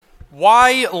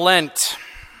Why Lent?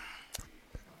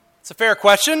 It's a fair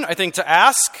question, I think, to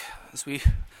ask, as we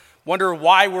wonder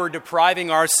why we're depriving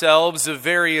ourselves of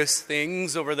various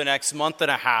things over the next month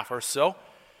and a half or so.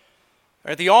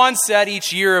 At the onset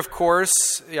each year, of course,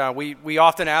 we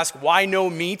often ask, why no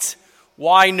meat?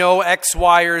 Why no X,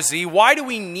 Y, or Z? Why do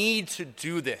we need to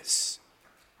do this?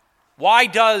 Why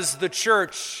does the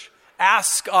church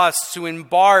ask us to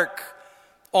embark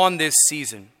on this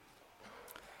season?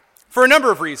 For a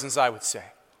number of reasons, I would say.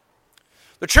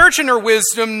 The church in her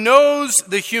wisdom knows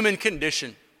the human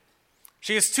condition.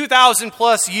 She has 2,000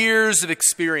 plus years of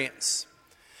experience.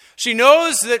 She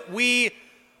knows that we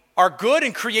are good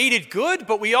and created good,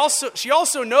 but she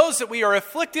also knows that we are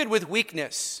afflicted with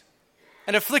weakness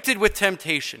and afflicted with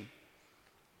temptation.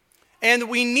 And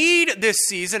we need this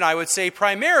season, I would say,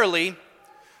 primarily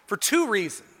for two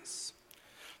reasons.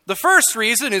 The first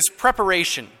reason is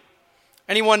preparation.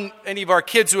 Any of our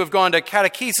kids who have gone to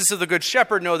Catechesis of the Good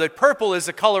Shepherd know that purple is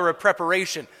a color of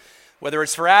preparation, whether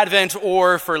it's for Advent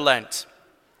or for Lent.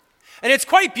 And it's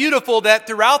quite beautiful that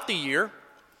throughout the year,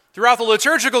 throughout the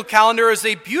liturgical calendar, is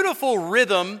a beautiful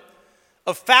rhythm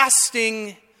of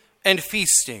fasting and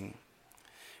feasting.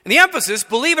 And the emphasis,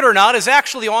 believe it or not, is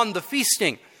actually on the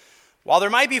feasting. While there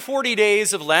might be 40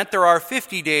 days of Lent, there are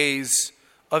 50 days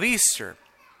of Easter.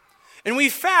 And we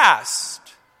fast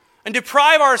and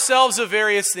deprive ourselves of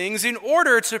various things in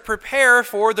order to prepare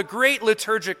for the great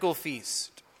liturgical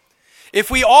feast. If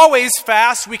we always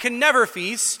fast, we can never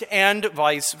feast, and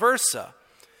vice versa.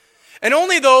 And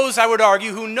only those, I would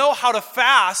argue, who know how to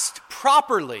fast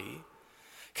properly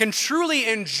can truly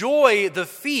enjoy the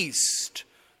feast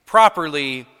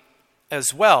properly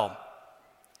as well.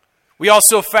 We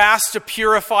also fast to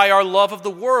purify our love of the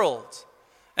world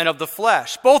and of the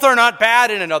flesh. Both are not bad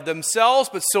in and of themselves,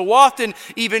 but so often,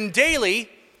 even daily,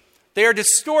 they are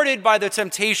distorted by the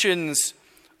temptations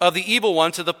of the evil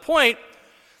one to the point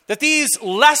that these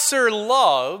lesser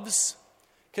loves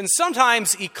can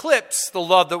sometimes eclipse the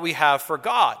love that we have for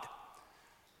God,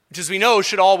 which, as we know,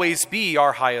 should always be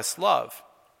our highest love.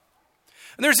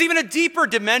 And there's even a deeper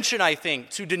dimension, I think,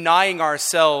 to denying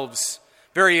ourselves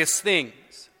various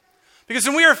things. Because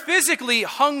when we are physically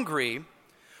hungry,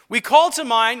 we call to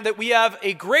mind that we have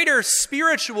a greater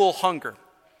spiritual hunger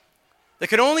that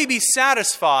can only be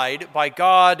satisfied by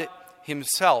God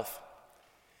himself.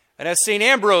 And as St.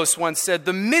 Ambrose once said,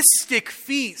 the mystic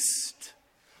feast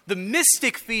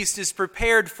is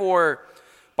prepared for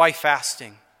by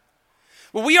fasting.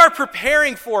 What we are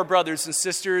preparing for, brothers and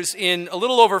sisters, in a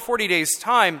little over 40 days'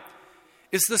 time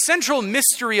is the central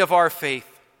mystery of our faith.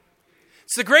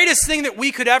 It's the greatest thing that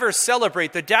we could ever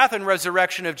celebrate, the death and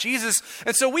resurrection of Jesus.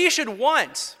 And so we should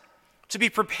want to be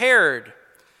prepared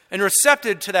and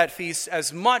receptive to that feast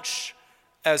as much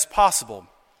as possible.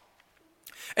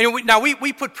 And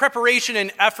we put preparation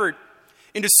and effort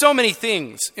into so many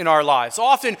things in our lives,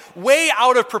 often way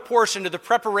out of proportion to the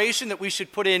preparation that we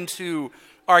should put into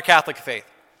our Catholic faith.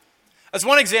 As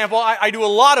one example, I do a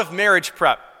lot of marriage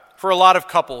prep for a lot of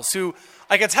couples who,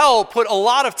 I can tell, put a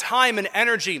lot of time and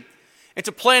energy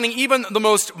into planning even the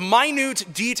most minute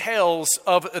details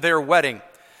of their wedding.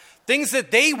 Things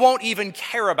that they won't even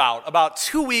care about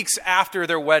 2 weeks after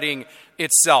their wedding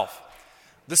itself.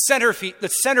 The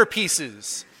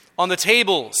centerpieces on the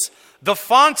tables, the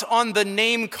font on the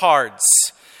name cards,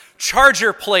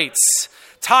 charger plates,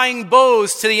 tying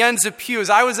bows to the ends of pews.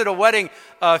 I was at a wedding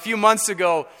a few months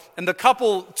ago, and the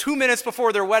couple, 2 minutes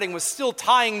before their wedding, was still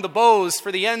tying the bows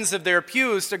for the ends of their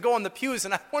pews to go on the pews.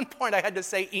 And at one point I had to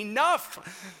say, enough.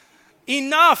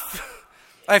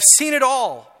 I've seen it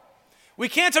all. We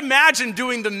can't imagine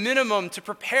doing the minimum to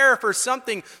prepare for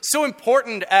something so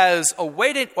important as a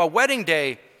wedding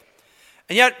day.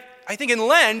 And yet, I think in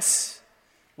Lent,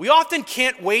 we often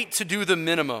can't wait to do the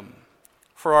minimum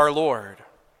for our Lord.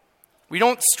 We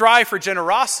don't strive for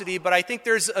generosity, but I think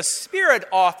there's a spirit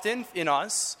often in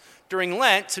us during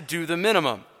Lent to do the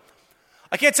minimum.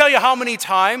 I can't tell you how many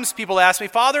times people ask me,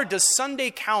 Father, does Sunday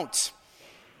count?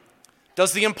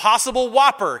 Does the Impossible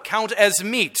Whopper count as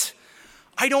meat?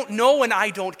 I don't know and I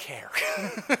don't care.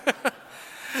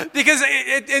 Because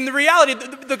in the reality,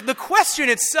 the question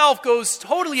itself goes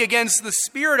totally against the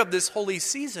spirit of this holy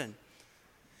season.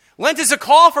 Lent is a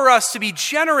call for us to be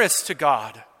generous to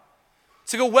God,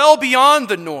 to go well beyond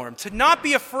the norm, to not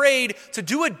be afraid to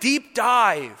do a deep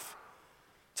dive,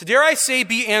 to, dare I say,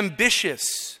 be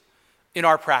ambitious in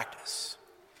our practice.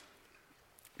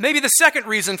 Maybe the second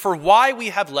reason for why we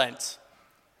have Lent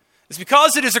is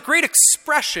because it is a great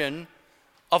expression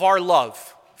of our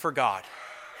love for God.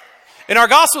 In our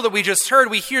gospel that we just heard,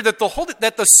 we hear that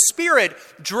the Spirit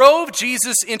drove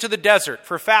Jesus into the desert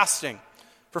for fasting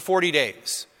for 40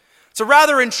 days. It's a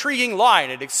rather intriguing line.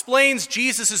 It explains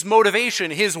Jesus' motivation,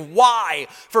 his why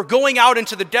for going out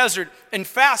into the desert and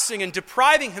fasting and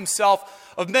depriving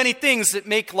himself of many things that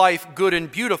make life good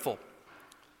and beautiful.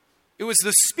 It was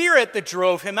the Spirit that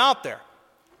drove him out there.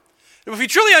 If we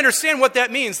truly understand what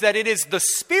that means, that it is the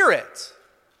Spirit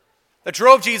that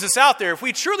drove Jesus out there, if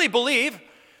we truly believe, a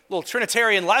little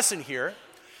Trinitarian lesson here,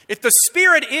 if the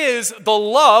Spirit is the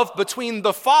love between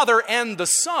the Father and the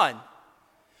Son,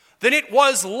 then it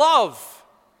was love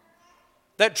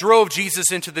that drove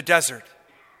Jesus into the desert.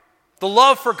 The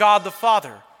love for God the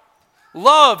Father.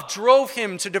 Love drove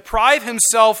him to deprive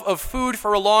himself of food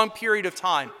for a long period of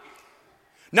time.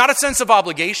 Not a sense of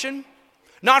obligation,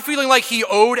 not feeling like he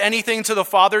owed anything to the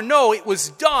Father. No, it was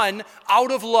done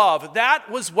out of love.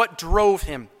 That was what drove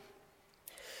him.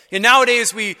 And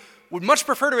nowadays we would much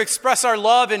prefer to express our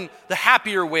love in the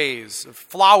happier ways of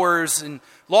flowers and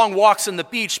long walks on the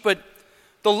beach, but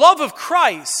the love of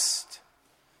Christ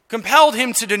compelled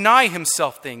him to deny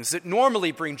himself things that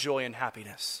normally bring joy and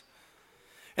happiness.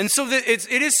 And so it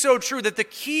is so true that the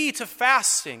key to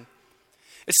fasting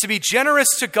is to be generous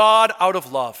to God out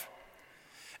of love.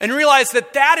 And realize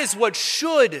that that is what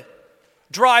should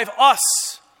drive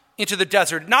us into the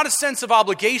desert. Not a sense of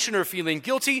obligation or feeling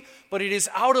guilty, but it is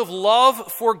out of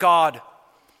love for God.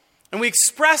 And we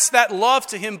express that love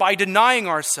to him by denying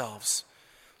ourselves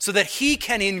so that he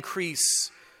can increase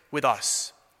with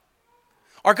us.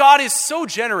 Our God is so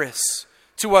generous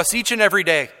to us each and every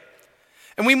day.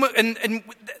 And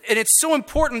it's so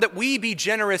important that we be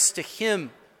generous to him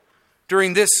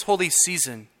during this holy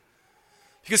season.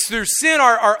 Because through sin,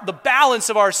 the balance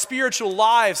of our spiritual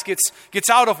lives gets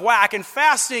out of whack. And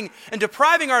fasting and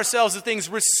depriving ourselves of things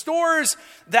restores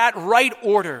that right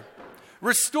order.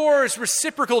 Restores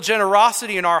reciprocal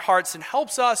generosity in our hearts and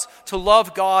helps us to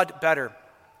love God better.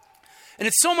 And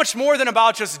it's so much more than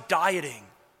about just dieting.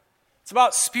 It's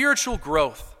about spiritual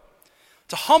growth.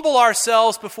 To humble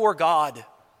ourselves before God.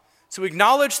 To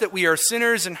acknowledge that we are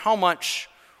sinners and how much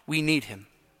we need him.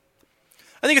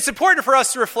 I think it's important for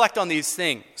us to reflect on these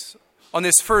things on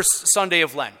this first Sunday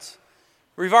of Lent.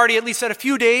 We've already at least had a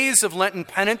few days of Lenten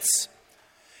penance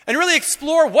and really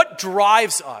explore what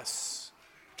drives us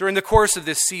during the course of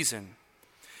this season.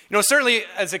 You know, certainly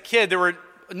as a kid, there were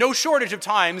no shortage of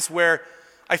times where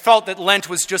I felt that Lent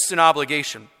was just an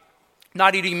obligation.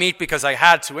 Not eating meat because I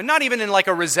had to, and not even in like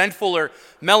a resentful or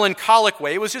melancholic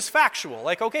way. It was just factual.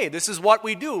 Like, okay, this is what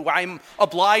we do. I'm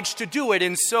obliged to do it,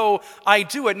 and so I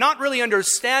do it. Not really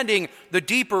understanding the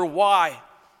deeper why.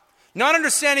 Not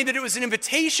understanding that it was an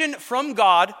invitation from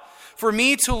God for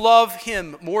me to love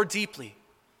him more deeply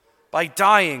by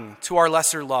dying to our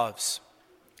lesser loves.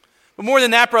 But more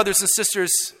than that, brothers and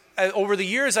sisters, over the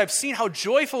years, I've seen how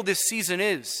joyful this season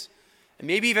is, and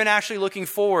maybe even actually looking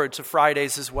forward to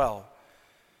Fridays as well.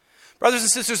 Brothers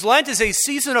and sisters, Lent is a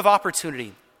season of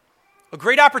opportunity, a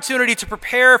great opportunity to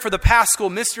prepare for the Paschal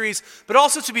mysteries, but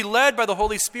also to be led by the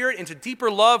Holy Spirit into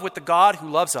deeper love with the God who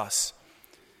loves us.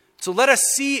 So let us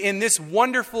see in this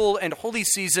wonderful and holy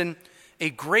season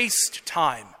a graced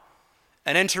time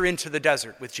and enter into the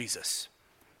desert with Jesus.